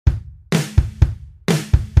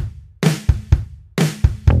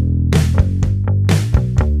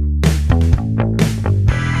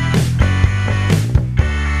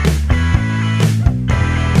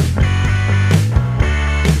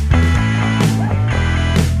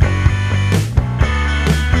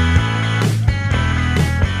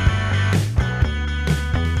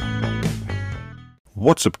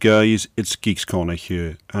What's up guys, it's Geeks Corner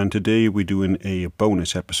here, and today we're doing a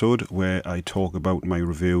bonus episode where I talk about my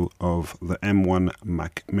review of the M1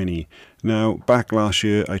 Mac Mini. Now, back last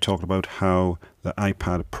year I talked about how the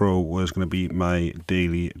iPad Pro was going to be my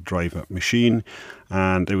daily driver machine,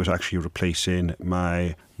 and it was actually replacing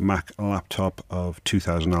my Mac laptop of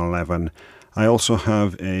 2011. I also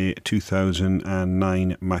have a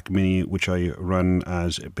 2009 Mac Mini which I run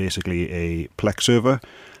as basically a Plex server,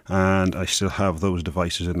 and I still have those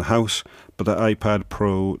devices in the house. But the iPad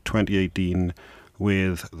Pro 2018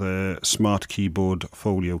 with the smart keyboard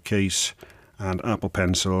folio case and Apple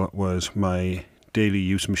Pencil was my daily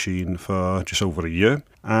use machine for just over a year,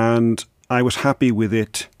 and I was happy with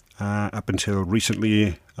it up until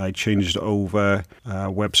recently. I changed over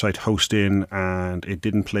website hosting and it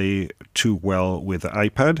didn't play too well with the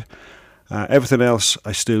iPad. Everything else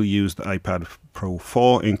I still use the iPad Pro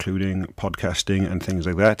for, including podcasting and things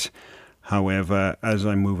like that. However, as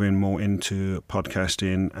I'm moving more into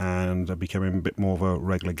podcasting and becoming a bit more of a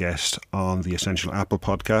regular guest on the Essential Apple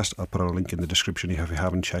podcast, I'll put a link in the description if you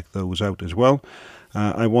haven't checked those out as well.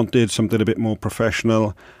 I wanted something a bit more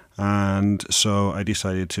professional, and so I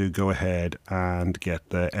decided to go ahead and get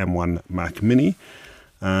the M1 Mac Mini.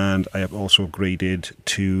 And I have also upgraded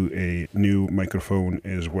to a new microphone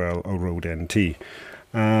as well, a Rode NT.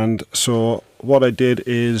 And so what I did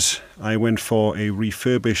is I went for a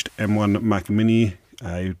refurbished M1 Mac Mini.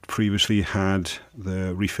 I previously had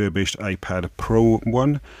the refurbished iPad Pro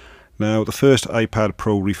one. Now, the first iPad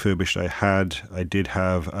Pro refurbished I did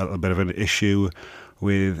have a little bit of an issue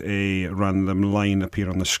with a random line appear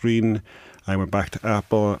on the screen. I went back to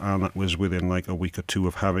Apple, and that was within like a week or two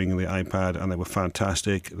of having the iPad, and they were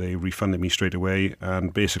fantastic. They refunded me straight away,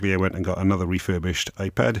 and basically I went and got another refurbished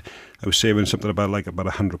iPad. I was saving something about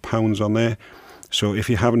 £100 on there. So if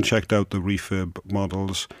you haven't checked out the refurb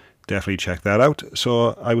models, definitely check that out.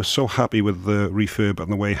 So I was so happy with the refurb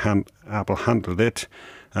and the way Apple handled it.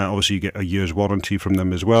 Obviously you get a year's warranty from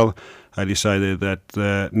them as well. I decided that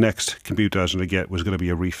the next computer I was going to get was going to be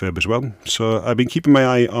a refurb as well. So I've been keeping my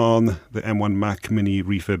eye on the M1 Mac Mini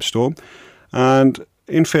refurb store, and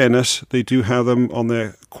in fairness they do have them on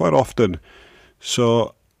there quite often.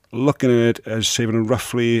 So looking at it as saving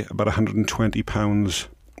roughly about £120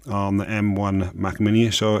 on the M1 Mac Mini.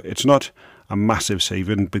 So it's not a massive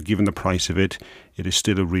saving, but given the price of it, it is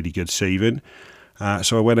still a really good saving.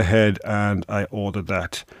 So I went ahead and I ordered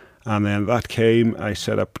that, and then that came. I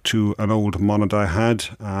set up to an old monitor I had,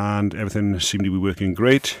 and everything seemed to be working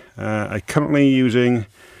great. I'm currently using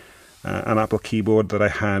an Apple keyboard that I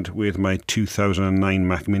had with my 2009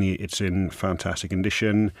 Mac Mini. It's in fantastic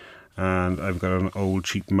condition, and I've got an old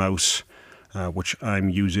cheap mouse which I'm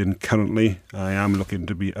using currently. I am looking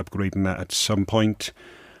to be upgrading that at some point,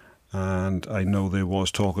 and I know there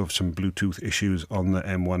was talk of some Bluetooth issues on the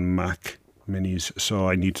M1 Mac Minis, so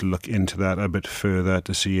I need to look into that a bit further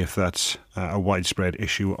to see if that's a widespread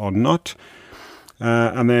issue or not.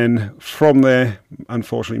 And then from there,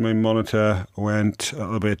 unfortunately my monitor went a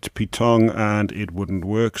little bit pitong and it wouldn't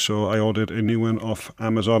work, so I ordered a new one off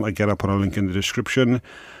Amazon. Again, I'll put a link in the description,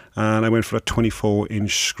 and I went for a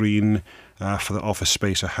 24-inch screen for the office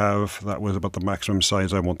space I have. That was about the maximum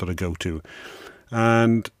size I wanted to go to,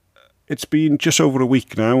 and it's been just over a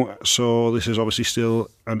week now, so this is obviously still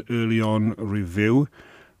an early on review,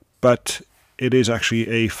 but it is actually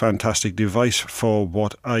a fantastic device for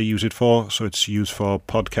what I use it for. So it's used for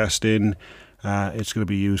podcasting, it's going to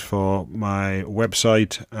be used for my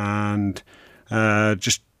website, and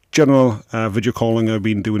just general video calling I've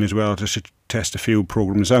been doing as well, just to test a few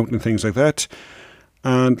programs out and things like that.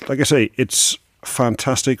 And like I say, it's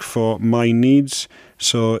fantastic for my needs.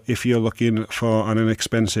 So if you're looking for an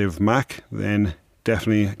inexpensive Mac, then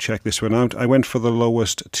definitely check this one out. I went for the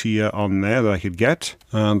lowest tier on there that I could get,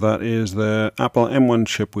 and that is the Apple M1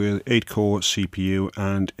 chip with 8-core CPU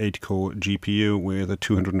and 8-core GPU with a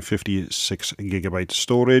 256GB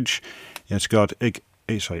storage. It's got 8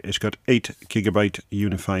 GB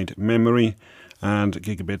unified memory and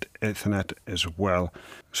gigabit Ethernet as well.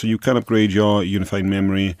 So you can upgrade your unified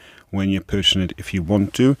memory when you're purchasing it if you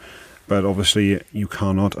want to, but obviously you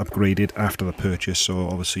cannot upgrade it after the purchase. So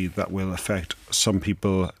obviously that will affect some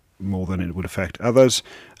people more than it would affect others,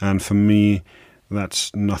 and for me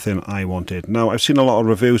that's nothing I wanted. Now, I've seen a lot of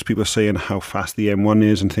reviews, people saying how fast the M1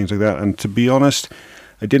 is and things like that, and to be honest,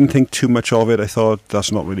 I didn't think too much of it. I thought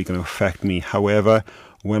that's not really going to affect me. However,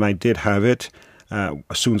 when I did have it,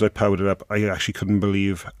 as soon as I powered it up, I actually couldn't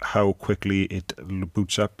believe how quickly it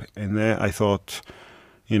boots up in there. I thought,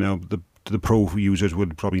 you know, the the pro users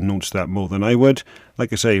would probably notice that more than I would.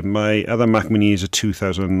 Like I say, my other Mac Mini is a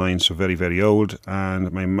 2009, so very, very old,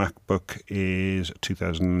 and my MacBook is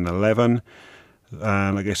 2011.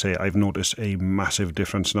 And like I say, I've noticed a massive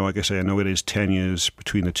difference. Now, like I say, I know it is 10 years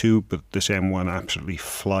between the two, but this M1 absolutely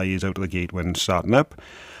flies out of the gate when starting up.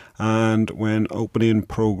 And when opening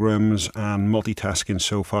programs and multitasking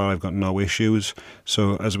so far, I've got no issues.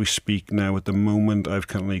 So as we speak now at the moment, I've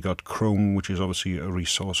currently got Chrome, which is obviously a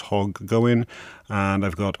resource hog, going. And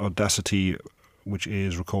I've got Audacity, which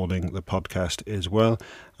is recording the podcast as well.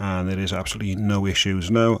 And there is absolutely no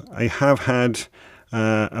issues. Now, I have had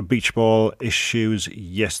a beach ball issues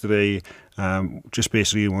yesterday, just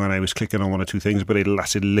basically when I was clicking on one or two things, but it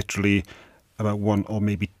lasted literally about 1 or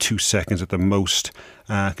maybe 2 seconds at the most,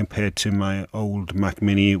 compared to my old Mac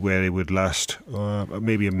Mini where it would last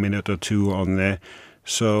maybe a minute or two on there.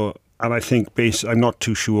 So, and I think I'm not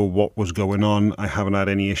too sure what was going on. I haven't had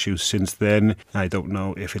any issues since then. I don't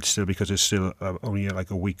know if it's still because it's still only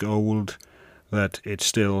like a week old that it's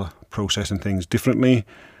still processing things differently.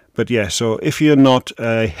 But yeah, so if you're not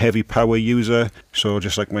a heavy power user, so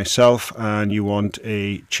just like myself, and you want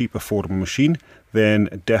a cheap, affordable machine,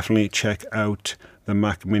 then definitely check out the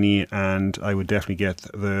Mac Mini, and I would definitely get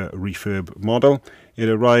the Refurb model. It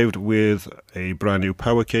arrived with a brand new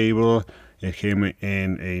power cable. It came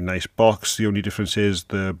in a nice box. The only difference is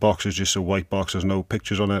the box is just a white box. There's no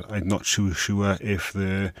pictures on it. I'm not too sure if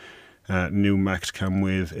the new Macs come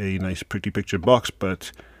with a nice pretty pictured box,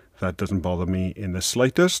 but that doesn't bother me in the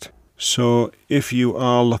slightest. So if you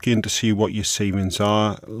are looking to see what your savings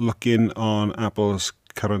are, looking on Apple's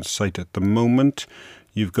current site at the moment,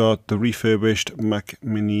 you've got the refurbished Mac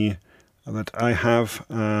Mini that I have,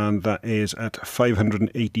 and that is at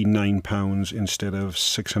 £589 instead of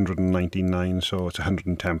 £699, so it's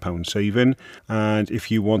 £110 saving. And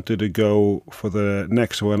if you wanted to go for the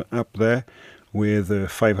next one up there with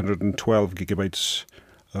 512 gigabytes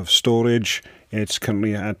of storage, it's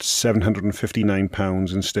currently at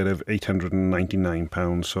 £759 instead of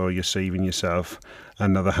 £899, so you're saving yourself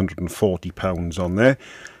another £140 on there.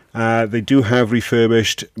 They do have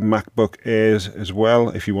refurbished MacBook Airs as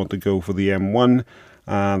well if you want to go for the M1.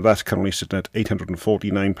 That's currently sitting at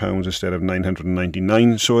 £849 instead of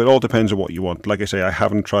 £999, so it all depends on what you want. Like I say, I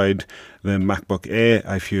haven't tried the MacBook Air.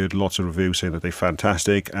 I've heard lots of reviews saying that they're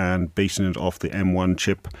fantastic, and basing it off the M1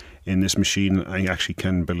 chip in this machine, I actually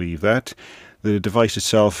can believe that. The device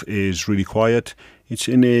itself is really quiet. It's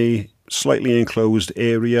in a slightly enclosed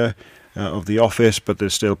area of the office, but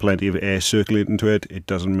there's still plenty of air circulating to it. It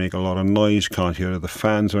doesn't make a lot of noise, can't hear the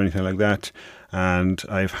fans or anything like that. And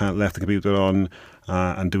I've left the computer on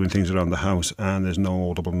and doing things around the house, and there's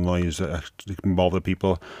no audible noise that actually can bother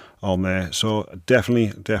people on there. So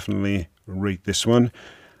definitely rate this one.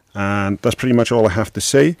 And that's pretty much all I have to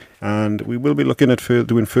say. And we will be looking at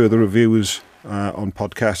doing further reviews on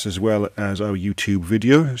podcasts as well as our YouTube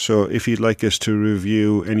video. So if you'd like us to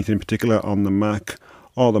review anything in particular on the Mac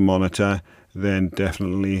or the monitor, then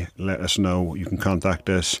definitely let us know. You can contact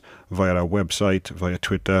us via our website, via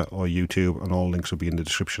Twitter or YouTube, and all links will be in the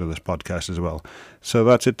description of this podcast as well. So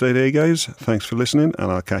that's it today, guys. Thanks for listening,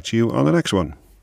 and I'll catch you on the next one.